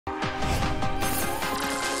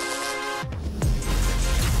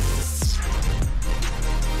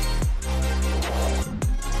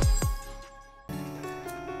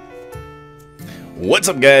What's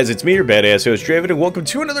up, guys? It's me, your badass host, Draven, and welcome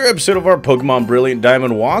to another episode of our Pokemon Brilliant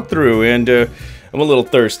Diamond walkthrough. And I'm a little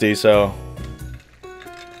thirsty, so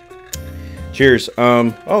cheers.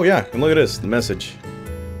 Oh yeah, and look at this, the message: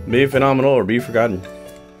 be phenomenal or be forgotten.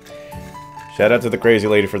 Shout out to the crazy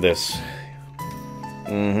lady for this.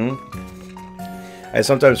 I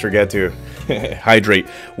sometimes forget to hydrate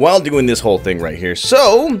while doing this whole thing right here.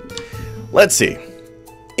 So let's see.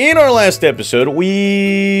 In our last episode,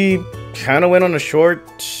 we kind of went on a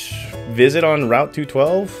short visit on Route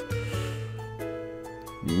 212.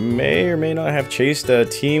 May or may not have chased a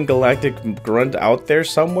Team Galactic grunt out there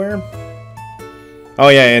somewhere. Oh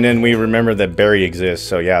yeah, and then we remember that Barry exists,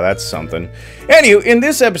 so yeah, that's something. Anyway, in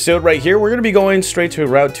this episode right here, we're going to be going straight to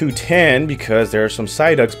Route 210 because there are some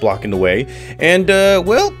Psyducks blocking the way. And,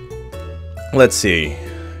 well, let's see.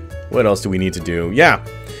 What else do we need to do? Yeah,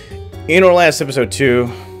 in our last episode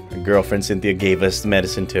too, my girlfriend Cynthia gave us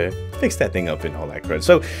medicine to fix that thing up and all that crud.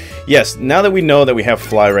 So, yes, now that we know that we have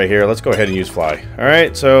Fly right here, let's go ahead and use Fly.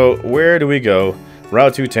 Alright, so where do we go?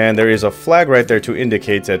 Route 210, there is a flag right there to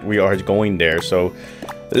indicate that we are going there, so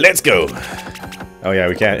let's go. Oh yeah,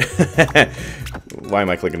 we can't. Why am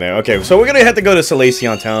I clicking there? Okay, so we're gonna have to go to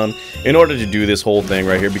Celestic Town in order to do this whole thing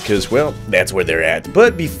right here because, well, that's where they're at.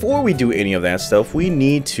 But before we do any of that stuff, we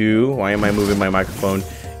need to... Why am I moving my microphone?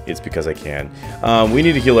 It's because I can. We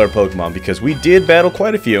need to heal our Pokemon because we did battle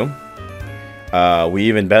quite a few. We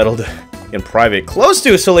even battled in private close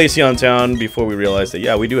to Celestic Town before we realized that,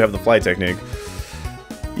 yeah, we do have the fly technique.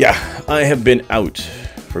 Yeah, I have been out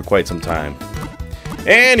for quite some time.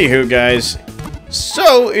 Anywho, guys,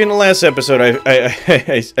 so in the last episode,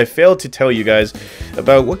 I failed to tell you guys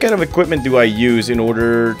about what kind of equipment do I use in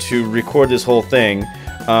order to record this whole thing.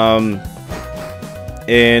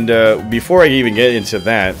 Before I even get into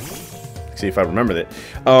that, see if I remember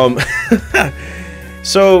that.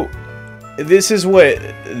 So this is what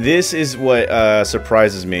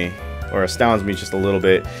surprises me, or astounds me just a little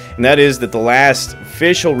bit, and that is that the last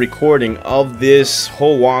official recording of this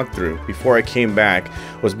whole walkthrough before I came back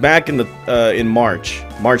was back in March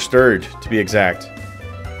 3rd to be exact.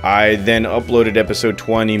 I then uploaded episode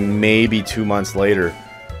 20 maybe 2 months later.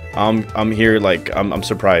 I'm here, like, I'm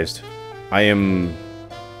surprised. I am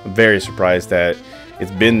very surprised that it's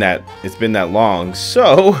been that long.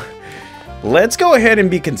 So let's go ahead and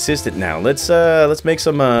be consistent now. Let's make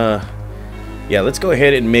some yeah, let's go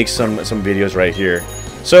ahead and make some videos right here.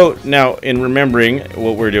 So now, in remembering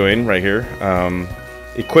what we're doing right here,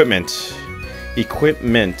 equipment.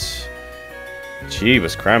 Gee,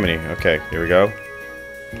 was criminy. Okay, here we go.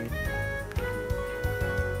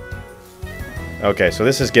 Okay, so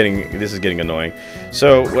this is getting annoying.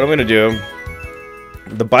 So what I'm gonna do,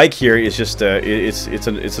 the bike here is just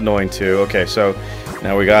it's annoying too. Okay, so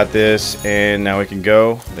now we got this, and now we can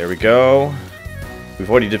go. There we go. We've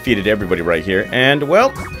already defeated everybody right here, and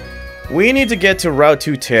well, we need to get to Route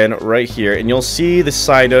 210 right here, and you'll see the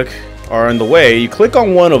Psyduck are on the way. You click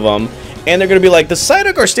on one of them, and they're going to be like, the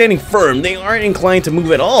Psyduck are standing firm. They aren't inclined to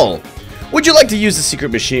move at all. Would you like to use the secret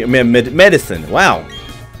machine medicine? Wow.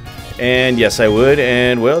 And yes, I would.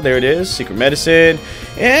 And well, there it is, secret medicine.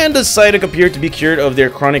 And the Psyduck appeared to be cured of their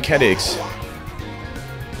chronic headaches.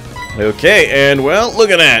 Okay, and well, look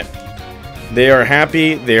at that. They are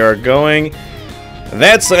happy. They are going.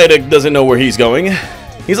 That Psyduck doesn't know where he's going.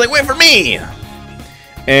 He's like, wait for me!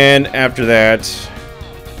 And after that...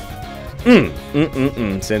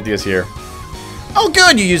 Cynthia's here. Oh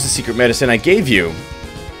good, you used the secret medicine I gave you.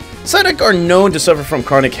 Psyduck are known to suffer from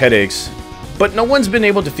chronic headaches, but no one's been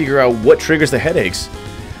able to figure out what triggers the headaches.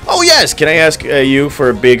 Oh yes, can I ask you for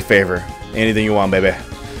a big favor? Anything you want, baby.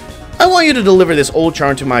 I want you to deliver this old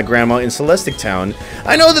charm to my grandma in Celestic Town.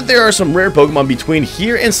 I know that there are some rare Pokemon between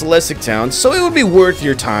here and Celestic Town, so it would be worth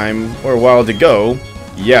your time or a while to go.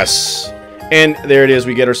 Yes. And there it is,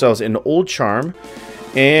 we get ourselves an old charm.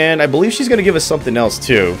 And I believe she's going to give us something else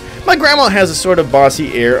too. My grandma has a sort of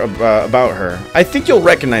bossy air about her. I think you'll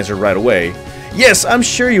recognize her right away. Yes, I'm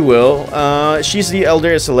sure you will. She's the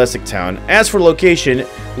elder at Celestic Town. As for location,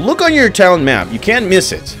 look on your town map. You can't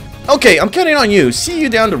miss it. Okay, I'm counting on you. See you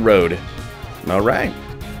down the road. Alright.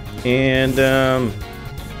 And,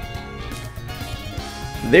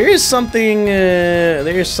 there is something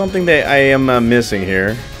that I am missing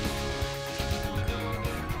here.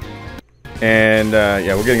 And,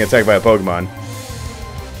 yeah, we're getting attacked by a Pokemon.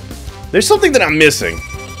 There's something that I'm missing.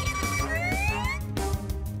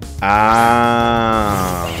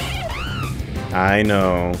 Ah. I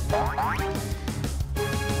know.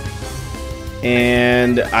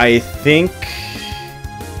 And I think...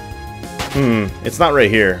 it's not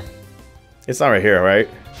right here. It's not right here, right?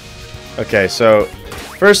 Okay, so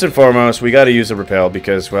First and foremost, we got to use a repel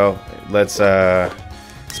because, well, let's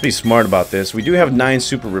be smart about this. We do have 9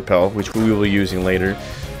 super repel, which we will be using later.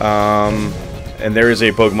 And there is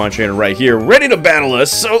a Pokemon trainer right here, ready to battle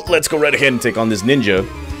us. So let's go right ahead and take on this ninja.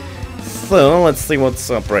 So let's see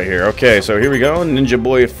what's up right here. Okay, so here we go. Ninja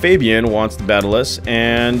boy Fabian wants to battle us,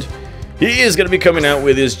 and he is going to be coming out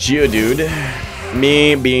with his Geodude.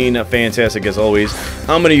 Me being fantastic as always,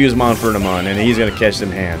 I'm going to use Monfernamon, and he's going to catch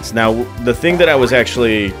them hands. Now, the thing that I was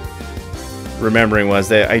actually remembering was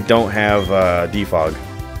that I don't have Defog.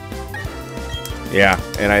 Yeah,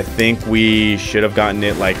 and I think we should have gotten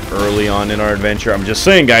it like early on in our adventure. I'm just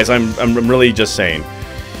saying, guys. I'm really just saying.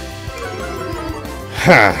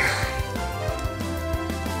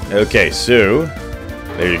 Okay, so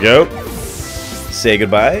there you go. Say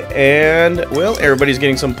goodbye, and well, everybody's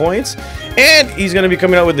getting some points. And he's going to be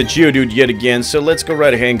coming out with the Geodude yet again, so let's go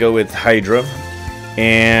right ahead and go with Hydra.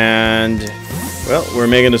 And, well, we're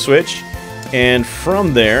making the switch. And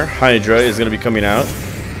from there, Hydra is going to be coming out.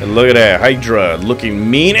 And look at that, Hydra looking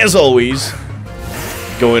mean as always,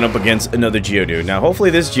 going up against another Geodude. Now, hopefully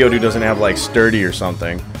this Geodude doesn't have, like, Sturdy or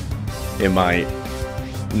something. It might.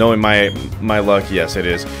 Knowing my luck, yes, it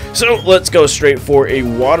is. So, let's go straight for a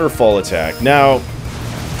Waterfall attack. Now,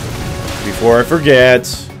 before I forget...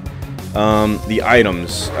 the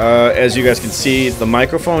items. As you guys can see, the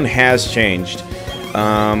microphone has changed.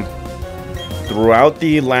 Throughout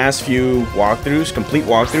the last few walkthroughs, complete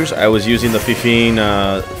walkthroughs, I was using the Fifine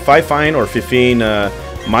or Fifine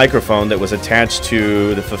microphone that was attached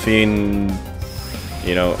to the Fifine,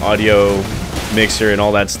 you know, audio mixer and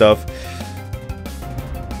all that stuff.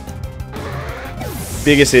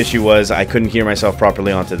 Biggest issue was I couldn't hear myself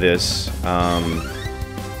properly onto this,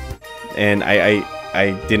 and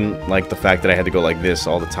I didn't like the fact that I had to go like this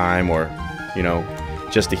all the time, or, you know,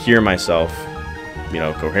 just to hear myself, you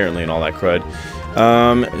know, coherently and all that crud.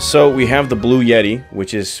 So we have the Blue Yeti,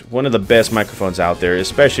 which is one of the best microphones out there,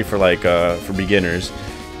 especially for like for beginners.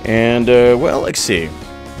 And well, let's see.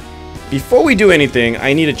 Before we do anything,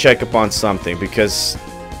 I need to check up on something, because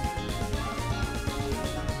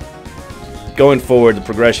going forward, the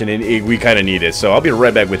progression, we kind of need it. So I'll be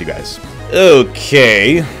right back with you guys.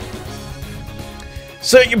 Okay.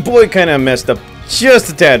 So your boy kind of messed up just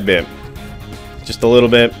a tad bit. Just a little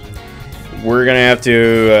bit. We're going to have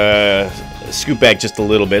to scoot back just a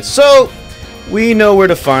little bit. So, we know where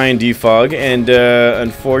to find Defog, and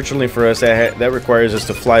unfortunately for us, that requires us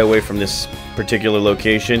to fly away from this particular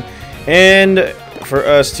location. And for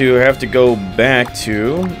us to have to go back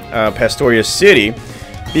to Pastoria City,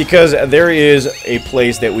 because there is a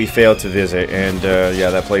place that we failed to visit. And yeah,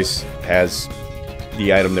 that place has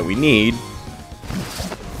the item that we need.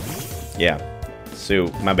 Yeah, so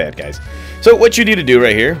my bad, guys. So what you need to do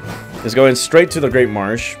right here is go in straight to the Great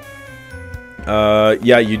Marsh.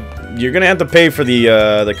 Yeah, you're gonna have to pay for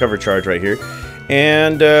the cover charge right here,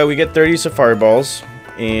 and we get 30 Safari Balls.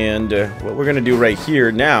 And what we're gonna do right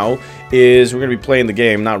here now is we're gonna be playing the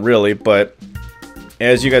game. Not really, but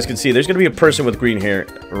as you guys can see, there's gonna be a person with green hair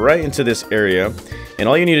right into this area. And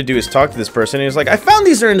all you need to do is talk to this person, and it's like, I found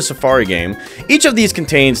these are in the Safari game. Each of these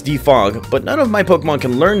contains Defog, but none of my Pokemon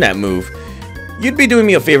can learn that move. You'd be doing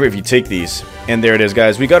me a favor if you take these. And there it is,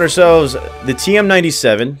 guys. We got ourselves the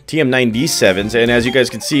TM97s, and as you guys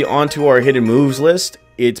can see, onto our hidden moves list,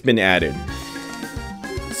 it's been added.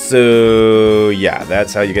 So, yeah,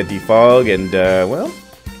 that's how you get Defog, and, well,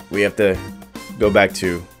 we have to go back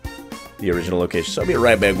to the original location. So I'll be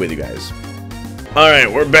right back with you guys. Alright,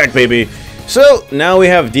 we're back, baby. So, now we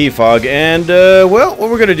have Defog, and, well, what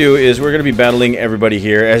we're going to do is we're going to be battling everybody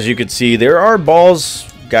here. As you can see, there are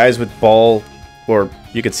balls, guys with ball, or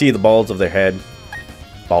you can see the balls of their head.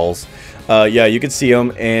 Balls. Yeah, you can see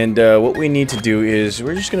them, and what we need to do is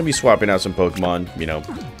we're just going to be swapping out some Pokemon, you know,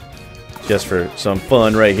 just for some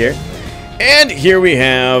fun right here. And here we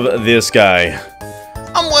have this guy.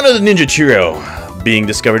 I'm one of the Ninja Trio. Being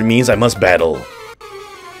discovered means I must battle.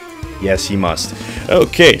 Yes, he must.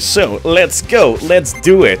 Okay, so let's go. Let's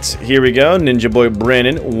do it. Here we go. Ninja Boy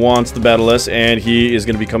Brandon wants to battle us, and he is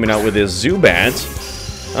going to be coming out with his Zubat.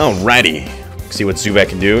 Alrighty. Let's see what Zubat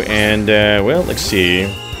can do. And, well, let's see.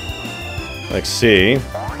 Let's see.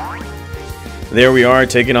 There we are,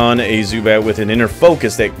 taking on a Zubat with an inner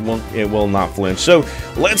focus that will not flinch. So,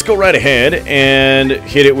 let's go right ahead and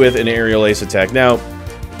hit it with an Aerial Ace attack. Now,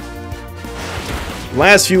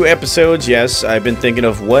 last few episodes, yes, I've been thinking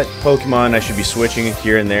of what Pokemon I should be switching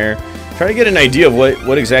here and there. Trying to get an idea of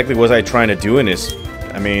what exactly was I trying to do in this.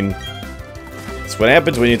 I mean, it's what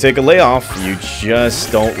happens when you take a layoff. You just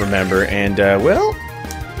don't remember. And, well...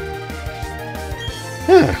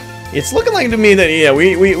 It's looking like to me that, yeah,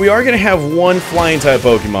 we are going to have one flying type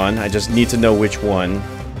Pokemon. I just need to know which one.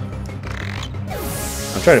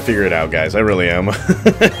 I'm trying to figure it out, guys. I really am.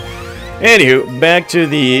 Anywho, back to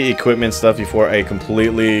the equipment stuff before I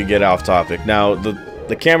completely get off topic. Now,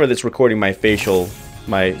 the camera that's recording my facial,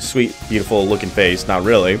 my sweet, beautiful looking face, not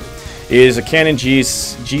really, is a Canon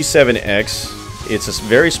G7X. It's a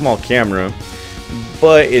very small camera,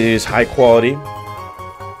 but it is high quality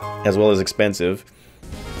as well as expensive,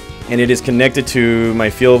 and it is connected to my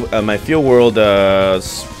Field World.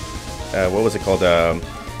 What was it called?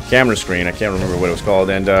 Camera screen. I can't remember what it was called.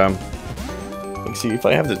 And let's see if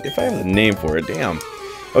I have the name for it. Damn.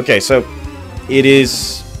 Okay, so it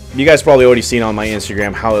is. You guys probably already seen on my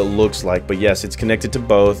Instagram how it looks like, but yes, it's connected to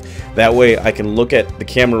both. That way I can look at the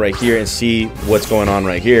camera right here and see what's going on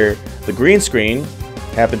right here. The green screen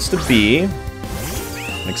happens to be,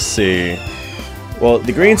 let's see, well,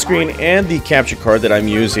 the green screen and the capture card that I'm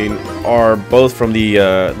using are both from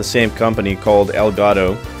the same company called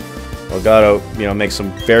Elgato. Elgato, you know, makes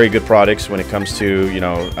some very good products when it comes to, you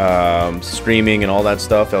know, streaming and all that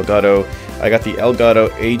stuff. Elgato, I got the Elgato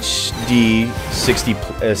HD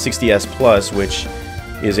 60S Plus, which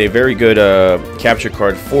is a very good capture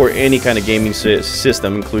card for any kind of gaming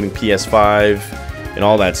system, including PS5 and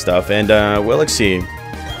all that stuff. And well, let's see,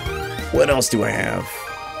 what else do I have?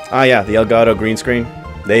 Ah, yeah, the Elgato green screen.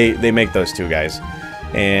 They make those too, guys,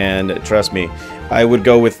 and trust me, I would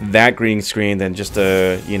go with that green screen than just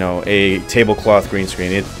a, you know, a tablecloth green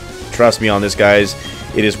screen. Trust me on this, guys.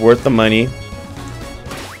 It is worth the money.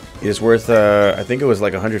 It is worth, I think it was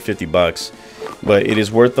like 150 bucks, but it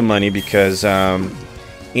is worth the money because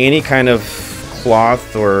any kind of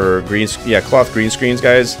cloth or cloth green screens,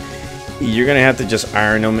 guys, you're gonna have to just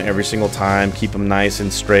iron them every single time, keep them nice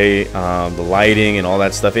and straight, the lighting and all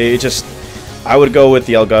that stuff. I would go with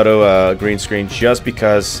the Elgato green screen just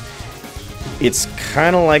because it's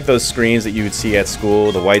kind of like those screens that you would see at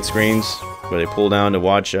school, the white screens where they pull down to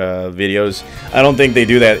watch videos. I don't think they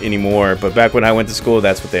do that anymore, but back when I went to school,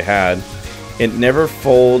 that's what they had. It never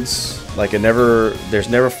folds, there's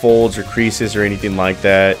never folds or creases or anything like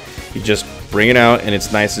that. You just bring it out and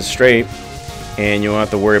it's nice and straight, and you don't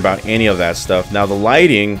have to worry about any of that stuff. Now the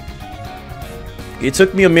lighting, it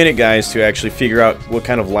took me a minute, guys, to actually figure out what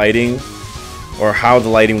kind of lighting or how the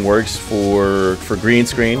lighting works for green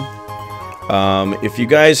screen. If you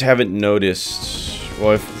guys haven't noticed,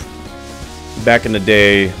 well, back in the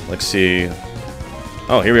day, let's see.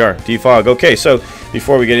 Oh, here we are, defog. Okay, so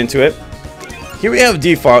before we get into it, here we have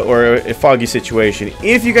defog, or a foggy situation.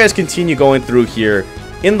 If you guys continue going through here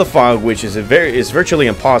in the fog, which is virtually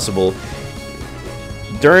impossible,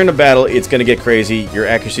 during a battle, it's going to get crazy. Your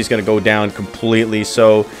accuracy is going to go down completely.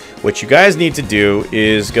 So what you guys need to do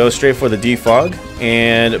is go straight for the defog,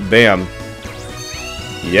 and bam.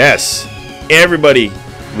 Yes, everybody,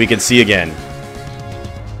 we can see again.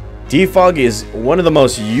 Defog is one of the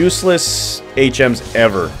most useless HMs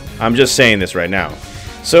ever. I'm just saying this right now.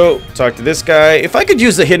 So, talk to this guy. If I could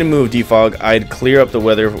use the hidden move defog, I'd clear up the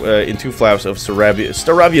weather in 2 flaps of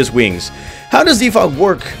Staravia's wings. How does defog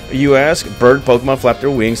work, you ask? Bird Pokemon flap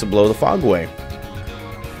their wings to blow the fog away.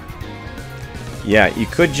 Yeah, you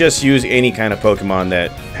could just use any kind of Pokemon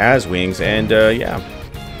that has wings, and yeah,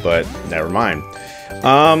 but never mind.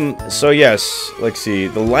 So yes, let's see,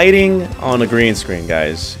 the lighting on a green screen,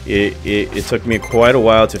 guys, it took me quite a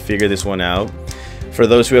while to figure this one out. For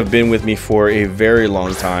those who have been with me for a very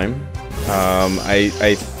long time,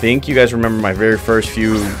 I think you guys remember my very first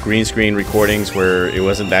few green screen recordings where it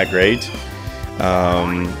wasn't that great.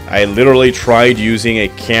 I literally tried using a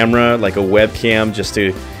camera, like a webcam, just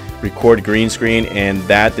to record green screen, and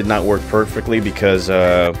that did not work perfectly because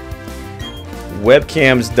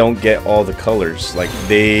webcams don't get all the colors. Like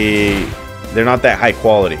they're not that high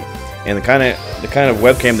quality, and the kind of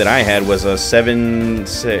webcam that I had was a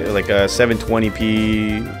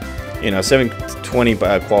 720p, you know, 720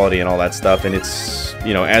 quality and all that stuff. And it's,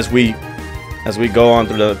 you know, as we go on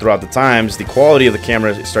throughout the times, the quality of the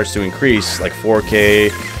camera starts to increase, like 4K,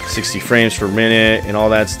 60 frames per minute, and all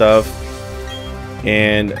that stuff.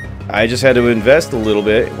 And I just had to invest a little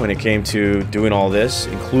bit when it came to doing all this,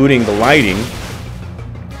 including the lighting.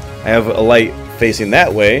 I have a light facing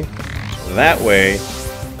that way,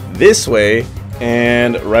 this way,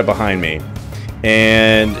 and right behind me.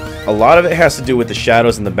 And a lot of it has to do with the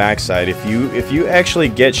shadows in the backside. If you actually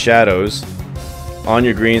get shadows on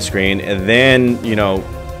your green screen, and then, you know,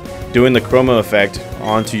 doing the chroma effect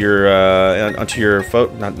onto your not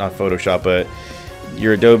Photoshop, but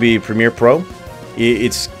your Adobe Premiere Pro,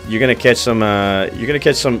 you're gonna catch some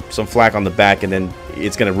flack on the back, and then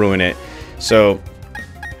it's gonna ruin it. So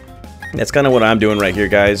That's kind of what I'm doing right here,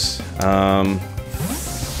 guys.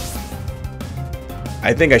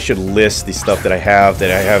 I think I should list the stuff that I have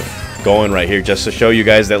going right here, just to show you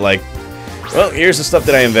guys that, like, well, here's the stuff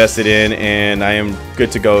that I invested in, and I am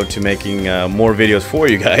good to go to making more videos for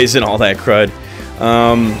you guys and all that crud.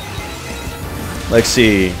 Let's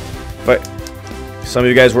see. But some of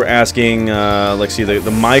you guys were asking, let's see,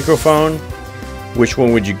 the microphone. Which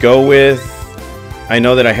one would you go with? I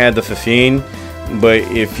know that I had the 15, but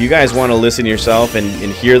if you guys want to listen to yourself and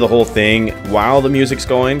hear the whole thing while the music's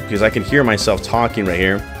going, because I can hear myself talking right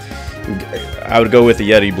here, I would go with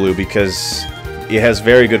the Yeti Blue because it has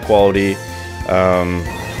very good quality.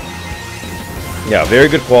 Yeah, very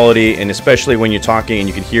good quality, and especially when you're talking and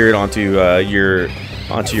you can hear it onto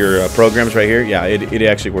your programs right here. Yeah, it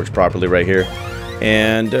actually works properly right here.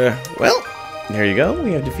 And well, there you go.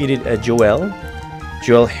 We have defeated Joel.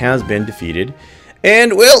 Joel has been defeated.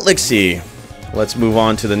 And well, let's see. Let's move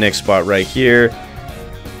on to the next spot right here.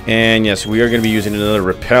 And yes, we are going to be using another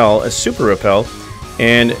repel, a super repel.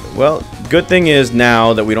 And well, good thing is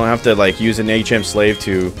now that we don't have to like use an HM slave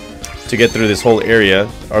to get through this whole area.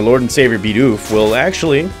 Our Lord and Savior Bidoof will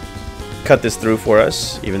actually cut this through for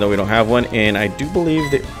us, even though we don't have one. And I do believe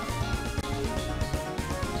that...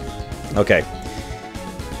 Okay.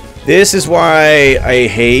 This is why I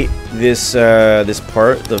hate this this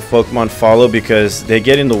part, the Pokemon follow, because they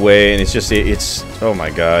get in the way, and it's just it's oh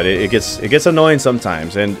my god, it gets annoying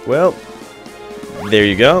sometimes. And well, there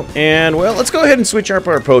you go. And well, let's go ahead and switch up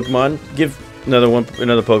our Pokemon. Give another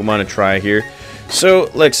Pokemon a try here.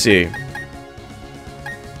 So let's see.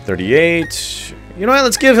 38. You know what?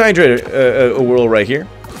 Let's give Hydra a whirl right here.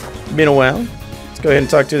 Been a while. Let's go ahead and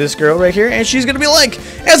talk to this girl right here, and she's gonna be like,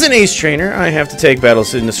 as an ace trainer, I have to take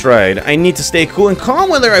battles in the stride. I need to stay cool and calm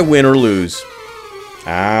whether I win or lose.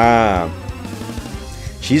 Ah,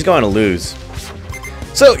 she's going to lose.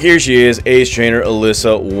 So here she is, ace trainer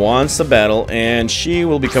Alyssa wants the battle, and she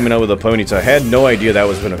will be coming out with a Ponyta. I had no idea that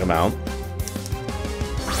was going to come out.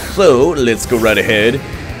 So let's go right ahead.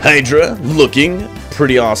 Hydra looking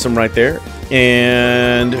pretty awesome right there.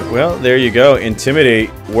 And well, there you go.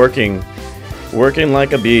 Intimidate working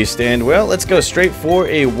like a beast. And well, let's go straight for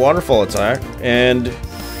a waterfall attack. And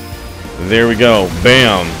there we go.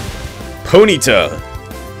 Bam. Ponyta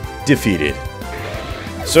defeated.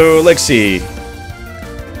 So let's see.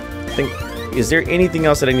 I think, is there anything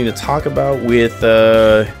else that I need to talk about with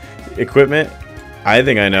equipment? I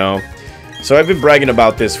think I know. So I've been bragging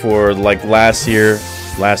about this for like last 2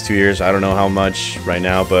 years. I don't know how much right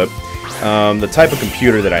now, but the type of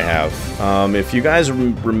computer that I have. If you guys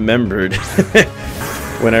remembered,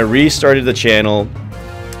 when I restarted the channel,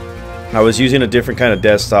 I was using a different kind of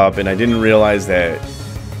desktop, and I didn't realize that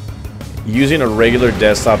using a regular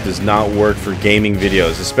desktop does not work for gaming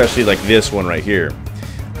videos, especially like this one right here.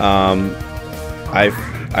 I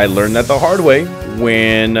learned that the hard way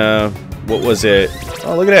when what was it?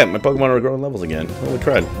 Oh, look at that! My Pokemon are growing levels again. Holy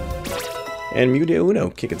crud! And Mew Uno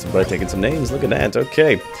kicking some butt, taking some names. Look at that.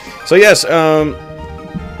 Okay, so yes,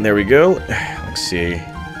 there we go. Let's see.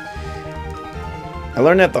 I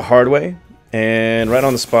learned that the hard way, and right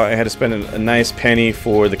on the spot, I had to spend a nice penny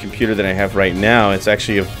for the computer that I have right now. It's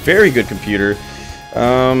actually a very good computer.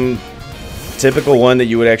 Typical one that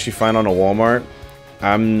you would actually find on a Walmart.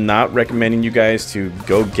 I'm not recommending you guys to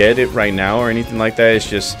go get it right now or anything like that. It's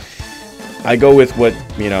just, I go with what,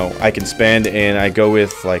 you know, I can spend, and I go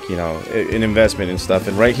with, like, you know, an investment and stuff.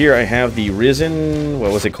 And right here I have the Risen,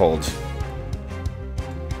 what was it called?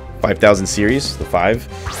 5000 series, the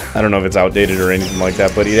 5. I don't know if it's outdated or anything like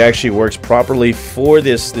that, but it actually works properly for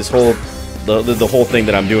this whole the whole thing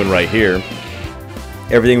that I'm doing right here.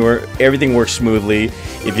 Everything works smoothly.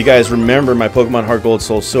 If you guys remember my Pokemon Heart Gold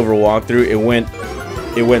Soul Silver walkthrough, it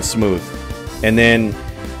went smooth. And then,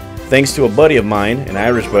 thanks to a buddy of mine, an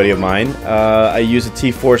Irish buddy of mine, I use the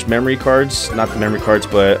T-Force memory cards. Not the memory cards,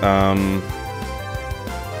 but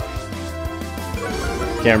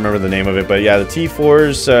can't remember the name of it. But yeah, the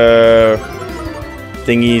T-Force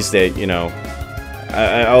thingies that, you know,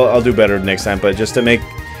 I'll do better next time. But just to make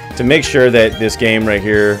sure that this game right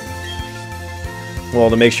here, well,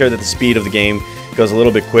 to make sure that the speed of the game goes a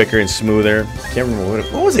little bit quicker and smoother. Can't remember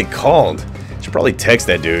what was it called. Should probably text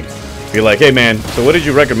that dude. Be like, hey man, so what did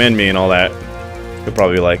you recommend me and all that? He'll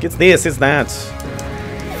probably be like, it's this, it's that.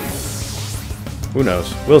 Who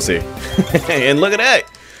knows? We'll see. And look at that!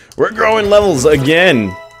 We're growing levels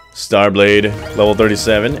again. Starblade, level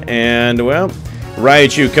 37. And, well,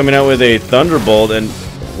 Raichu coming out with a Thunderbolt. And,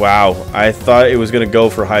 wow, I thought it was going to go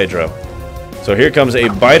for Hydro. So here comes a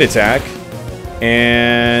Bite Attack.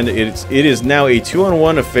 And it is now a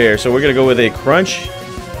 2-on-1 affair. So we're going to go with a Crunch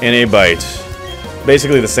and a Bite.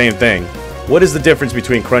 basically the same thing. What is the difference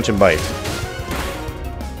between crunch and bite?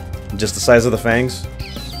 Just the size of the fangs?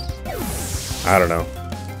 I don't know.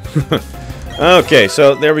 Okay,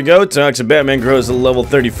 so there we go. Toxic Batman grows to level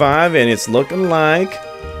 35, and it's looking like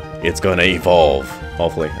it's gonna evolve.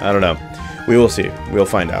 Hopefully. I don't know. We will see. We'll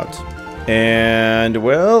find out. And,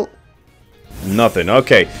 well, nothing.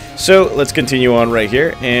 Okay, so let's continue on right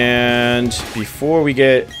here. And before we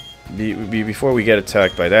get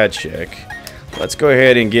attacked by that chick, let's go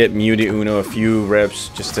ahead and get Mew de Uno a few reps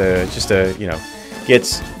just to you know, get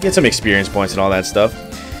some experience points and all that stuff.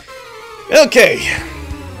 Okay.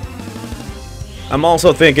 I'm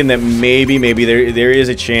also thinking that maybe there is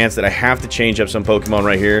a chance that I have to change up some Pokemon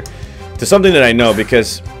right here to something that I know,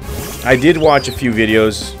 because I did watch a few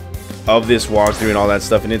videos of this walkthrough and all that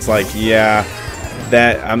stuff, and it's like, yeah,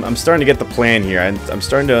 that I'm starting to get the plan here. I'm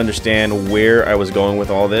starting to understand where I was going with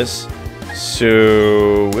all this.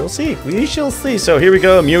 So we'll see. We shall see. So here we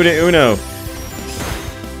go, Mew de Uno.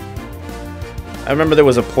 I remember there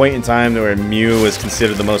was a point in time where Mew was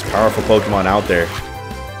considered the most powerful Pokemon out there.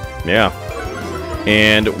 Yeah.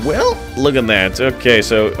 And, well, look at that. Okay,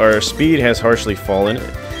 so our speed has harshly fallen.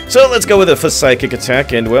 So let's go with a Psychic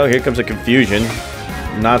attack. And, well, here comes a Confusion.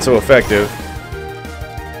 Not so effective.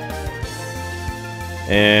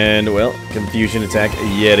 And, well, Confusion attack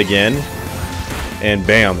yet again. And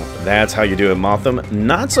bam, that's how you do it, Motham.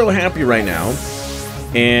 Not so happy right now.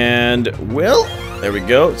 And, well, there we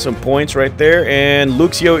go. Some points right there. And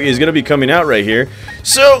Luxio is going to be coming out right here.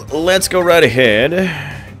 So let's go right ahead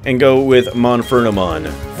and go with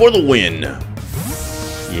Monfernomon for the win.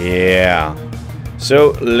 Yeah.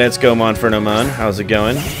 So let's go, Monfernomon. How's it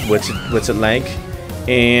going? What's it like?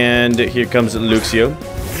 And here comes Luxio.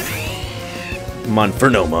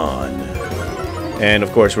 Monfernomon. And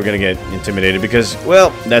of course we're gonna get intimidated because, well,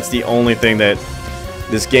 that's the only thing that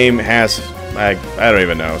this game has. I don't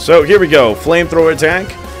even know. So here we go. Flamethrower attack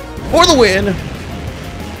for the win.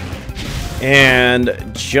 And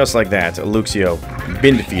just like that, Luxio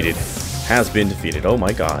been defeated. Has been defeated. Oh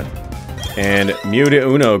my god. And Mew de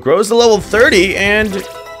Uno grows to level 30, and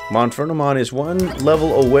Monfernomon is one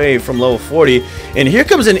level away from level 40. And here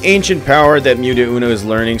comes an ancient power that Mew de Uno is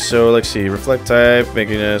learning. So let's see. Reflect type,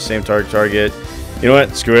 making the same target. You know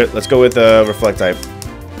what? Screw it. Let's go with Reflect type.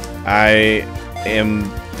 I am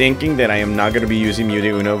thinking that I am not going to be using Mew de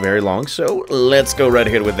Uno very long, so let's go right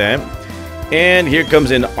ahead with that. And here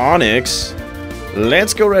comes an Onyx.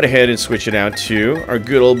 Let's go right ahead and switch it out to our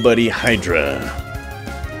good old buddy Hydra.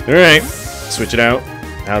 Alright, switch it out.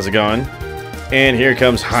 How's it going? And here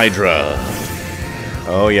comes Hydra.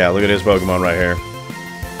 Oh yeah, look at this Pokemon right here.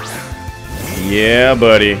 Yeah,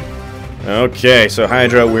 buddy. Okay, so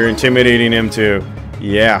Hydra, we're intimidating him too.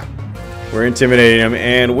 Yeah, we're intimidating him.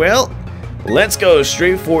 And, well, let's go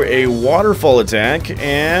straight for a waterfall attack.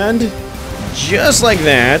 And just like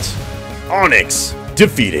that, Onyx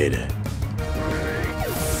defeated.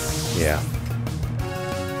 Yeah.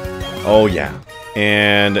 Oh, yeah.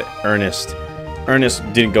 And Ernest. Ernest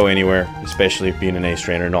didn't go anywhere, especially being an ace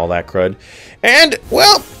trainer and all that crud. And,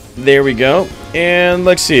 well, there we go. And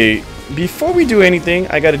let's see. Before we do anything,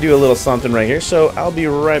 I got to do a little something right here, so I'll be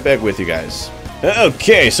right back with you guys.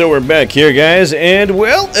 Okay, so we're back here, guys, and,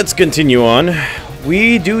 well, let's continue on.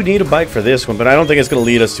 We do need a bike for this one, but I don't think it's going to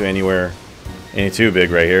lead us to anywhere any too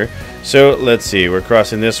big right here. So, let's see. We're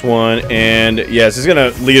crossing this one, and, yes, it's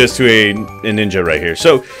going to lead us to a ninja right here.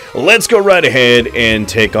 So, let's go right ahead and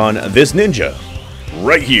take on this ninja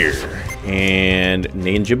right here. And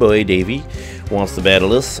Ninja Boy Davey wants to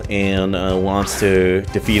battle us and wants to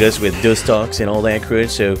defeat us with Dustox and all that crud.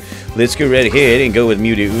 So let's go right ahead and go with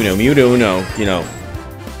Mew de Uno. Mew de Uno, you know,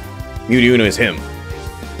 Mew de Uno is him.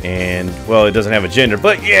 And, well, it doesn't have a gender,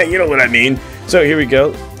 but yeah, you know what I mean. So here we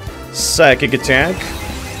go. Psychic attack.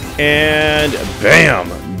 And bam!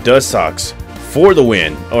 Dustox for the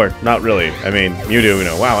win. Or, not really. I mean, Mew de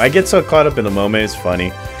Uno. Wow, I get so caught up in the moment. It's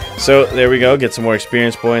funny. So, there we go. Get some more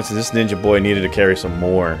experience points. And this Ninja Boy needed to carry some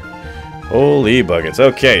more. Holy buckets.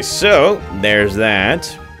 Okay, so, there's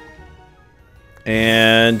that.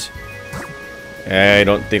 And I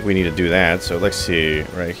don't think we need to do that. So, let's see.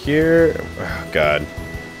 Right here. Oh, God.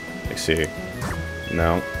 Let's see.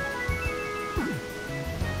 No.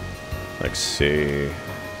 Let's see.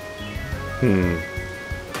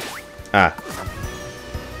 Ah.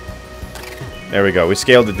 There we go. We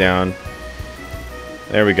scaled it down.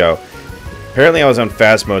 There we go. Apparently I was on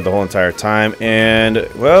fast mode the whole entire time. And,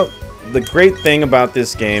 well, the great thing about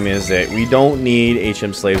this game is that we don't need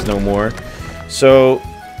HM slaves no more. So,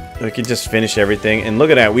 we can just finish everything. And look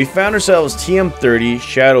at that. We found ourselves TM30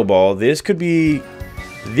 Shadow Ball. This could be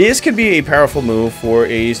a powerful move for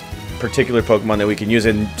a particular Pokemon that we can use.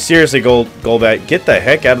 And seriously, Golbat, get the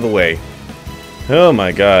heck out of the way. Oh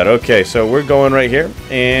my god. Okay, so we're going right here.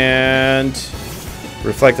 And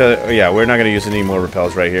reflect that. Yeah, we're not going to use any more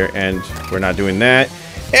repels right here. And we're not doing that.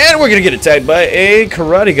 And we're going to get attacked by a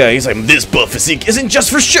karate guy. He's like, this buff physique isn't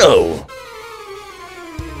just for show.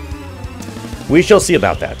 We shall see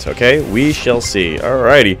about that, okay? We shall see.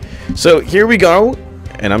 Alrighty. So here we go.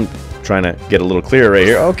 And I'm trying to get a little clearer right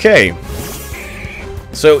here. Okay.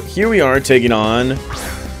 So here we are taking on...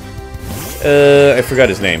 I forgot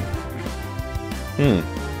his name.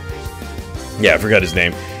 Yeah, I forgot his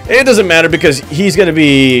name. It doesn't matter because he's going to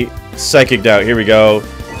be psychicked out. Here we go.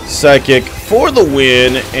 Psychic for the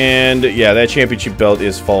win. And yeah, that championship belt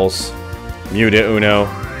is false. Muta Uno.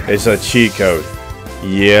 It's a cheat code.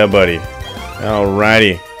 Yeah, buddy.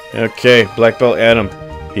 Alrighty. Okay, Black Belt Adam.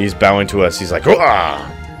 He's bowing to us. He's like, "Wah!"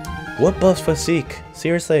 What buffs physique?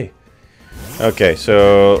 Seriously. Okay,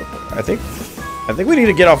 so I think we need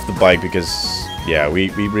to get off the bike because yeah,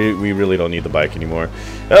 we really don't need the bike anymore.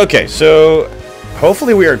 Okay, so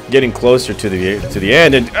hopefully we are getting closer to the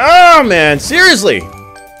end. And oh man, seriously.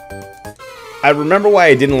 I remember why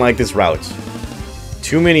I didn't like this route.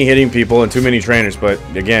 Too many hitting people and too many trainers, but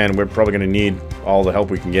again, we're probably going to need all the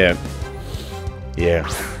help we can get. Yeah,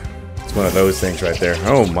 it's one of those things right there.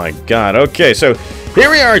 Oh my god. Okay, so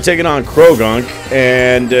here we are taking on Krogunk,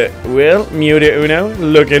 and well, Muta Uno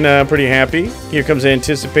looking pretty happy. Here comes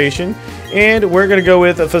Anticipation, and we're gonna go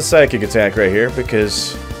with a psychic attack right here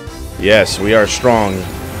because yes, we are strong,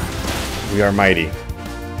 we are mighty.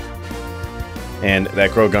 And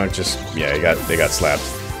that Krogunk just, yeah, they got slapped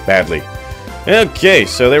badly. Okay,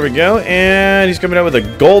 so there we go, and he's coming out with a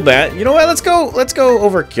Golbat. You know what? Let's go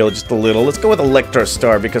overkill just a little. Let's go with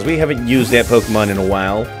Electrostar because we haven't used that Pokemon in a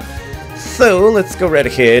while. So let's go right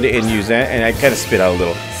ahead and use that, and I kind of spit out a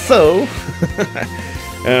little. So,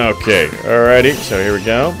 okay, alrighty. So here we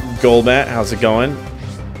go. Golbat, how's it going?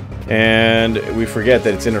 And we forget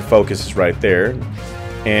that its inner focus is right there,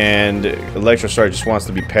 and Electrostar just wants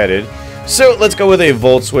to be petted. So let's go with a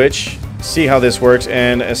Volt Switch. See how this works,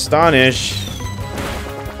 and Astonish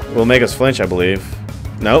will make us flinch, I believe.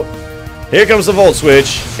 Nope. Here comes the Volt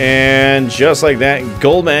Switch, and just like that,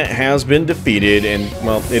 Golbat has been defeated, and,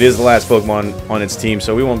 well, it is the last Pokemon on its team,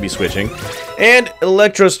 so we won't be switching. And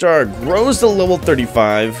Electrostar grows to level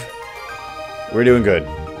 35. We're doing good.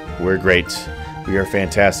 We're great. We are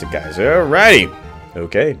fantastic, guys. Alrighty.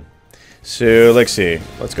 Okay. So, let's see.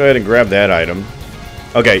 Let's go ahead and grab that item.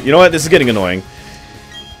 Okay, you know what? This is getting annoying.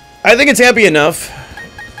 I think it's happy enough.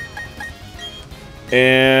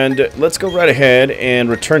 And let's go right ahead and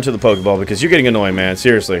return to the Pokeball because you're getting annoying, man.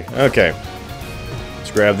 Seriously. Okay.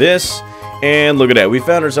 Let's grab this. And look at that. We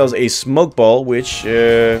found ourselves a Smoke Ball, which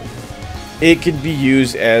it could be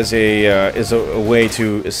used as a way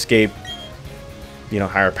to escape, you know,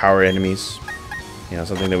 higher power enemies. You know,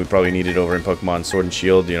 something that we probably needed over in Pokemon Sword and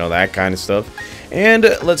Shield, you know, that kind of stuff. And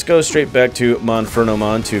let's go straight back to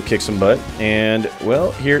Monfernomon to kick some butt. And,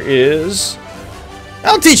 well, here is...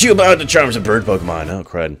 I'll teach you about the charms of bird Pokemon. Oh,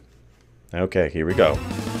 crud. Okay, here we go.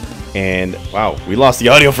 And, wow, we lost the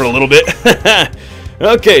audio for a little bit.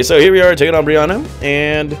 Okay, so here we are taking on Brianna.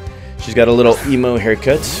 And she's got a little emo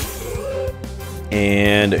haircut.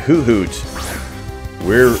 And Hoot Hoot.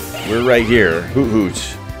 We're right here. Hoot Hoot.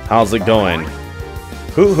 How's it going?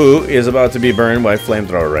 Hoot Hoot is about to be burned by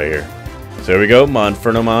Flamethrower right here. So here we go,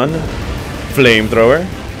 Monfernomon. Flamethrower.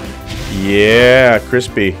 Yeah,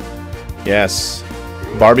 crispy. Yes.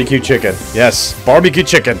 Barbecue chicken. Yes, barbecue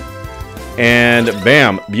chicken. And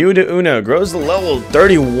bam, Muta Uno grows to level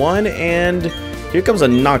 31, and here comes a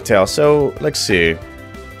Noctowl. So let's see.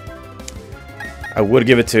 I would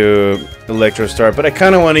give it to Electrostar, but I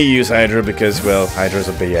kind of want to use Hydra because, well, Hydra's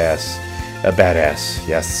a badass. A badass,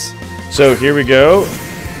 yes. So here we go.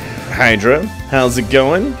 Hydra, how's it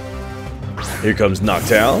going? Here comes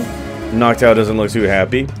Noctowl. Noctowl doesn't look too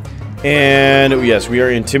happy. And yes, we are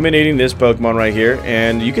intimidating this Pokemon right here.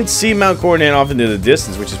 And you can see Mount Coronet off into the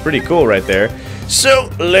distance, which is pretty cool right there. So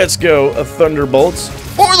let's go. A Thunderbolts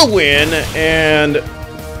for the win. And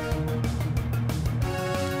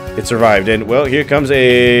it survived. And well, here comes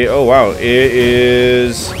a... Oh, wow. It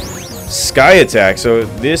is Sky Attack. So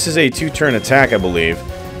this is a 2-turn attack, I believe.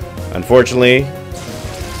 Unfortunately,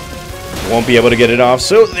 won't be able to get it off.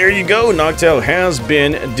 So there you go. Noctowl has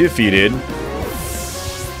been defeated.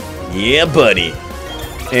 Yeah, buddy.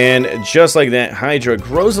 And just like that, Hydra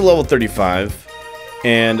grows to level 35.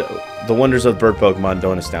 And the wonders of bird Pokemon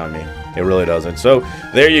don't astound me. It really doesn't. So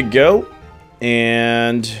there you go.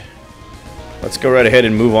 And let's go right ahead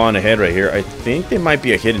and move on ahead right here. I think there might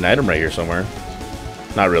be a hidden item right here somewhere.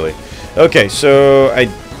 Not really. Okay, so I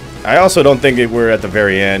I also don't think we're at the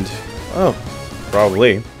very end. Oh,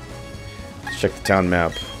 probably. Let's check the town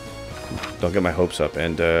map. Don't get my hopes up.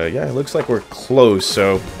 And yeah, it looks like we're close.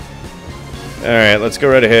 So, all right, let's go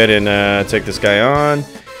right ahead and take this guy on.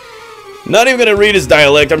 Not even gonna read his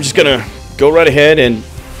dialect. I'm just gonna go right ahead and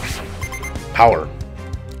power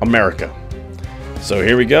America. So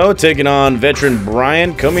here we go, taking on veteran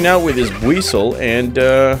Brian, coming out with his Weasel, and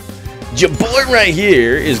your boy right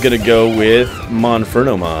here is gonna go with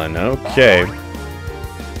Monfernomon. Okay.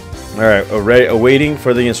 Alright, awaiting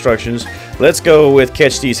for the instructions. Let's go with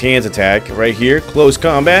Catch These Hands attack right here. Close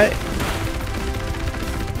combat.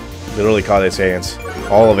 Literally caught his hands.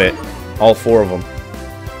 All of it. All 4 of them.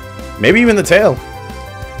 Maybe even the tail.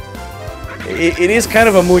 It is kind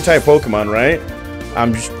of a Muay Thai Pokemon, right?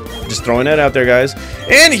 I'm just throwing that out there, guys.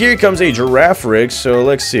 And here comes a Giraffe Rig, so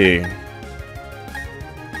let's see.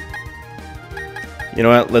 You know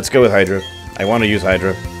what? Let's go with Hydra. I want to use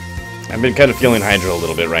Hydra. I've been kind of feeling Hydra a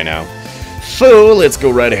little bit right now. So, let's go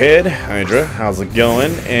right ahead. Hydra, how's it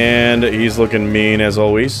going? And he's looking mean as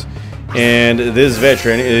always. And this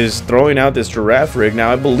veteran is throwing out this Giraffe Rig.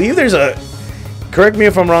 Now, I believe there's a... Correct me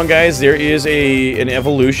if I'm wrong, guys. There is an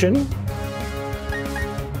evolution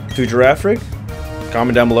to Giraffe Rig.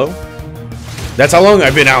 Comment down below. That's how long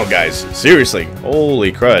I've been out, guys. Seriously.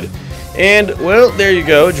 Holy crud. And, well, there you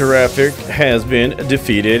go. Giraffe Rig has been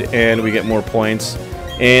defeated, and we get more points.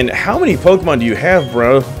 And how many Pokemon do you have,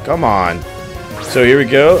 bro? Come on. So here we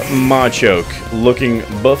go. Machoke, looking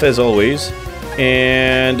buff as always.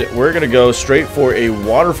 And we're going to go straight for a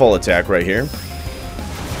waterfall attack right here.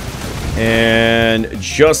 And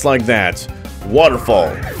just like that,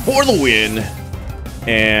 waterfall for the win.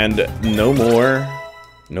 And no more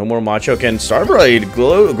Machoke. And Starblade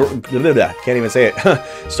can't even say it.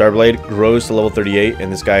 Starblade grows to level 38,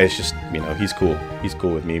 and this guy is just, you know, he's cool. He's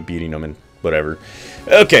cool with me beating him and whatever.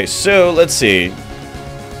 Okay, so let's see.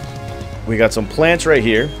 We got some plants right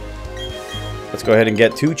here. Let's go ahead and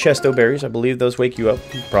get 2 Chesto Berries. I believe those wake you up,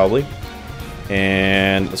 probably.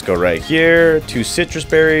 And let's go right here. 2 Citrus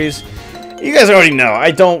Berries. You guys already know,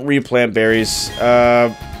 I don't replant berries.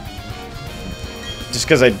 Just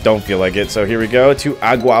because I don't feel like it. So here we go. 2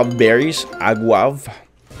 Aguav Berries. Aguav.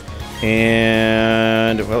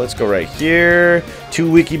 And, well, let's go right here. 2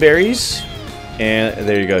 Wiki Berries. And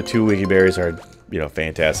there you go. 2 Wiki Berries are, you know,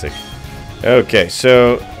 fantastic. Okay,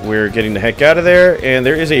 so we're getting the heck out of there. And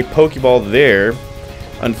there is a Pokeball there.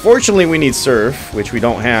 Unfortunately, we need Surf, which we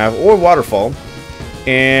don't have, or Waterfall.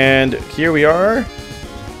 And here we are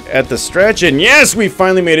at the stretch. And yes, we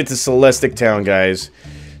finally made it to Celestic Town, guys.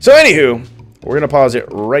 So anywho, we're going to pause it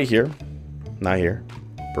right here. Not here,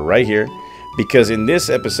 but right here. Because in this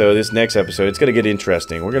episode, this next episode, it's going to get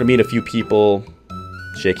interesting. We're going to meet a few people,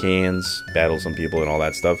 shake hands, battle some people, and all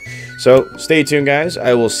that stuff. So stay tuned, guys.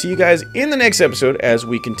 I will see you guys in the next episode as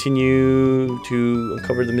we continue to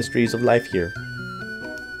uncover the mysteries of life here.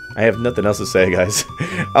 I have nothing else to say, guys.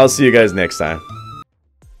 I'll see you guys next time.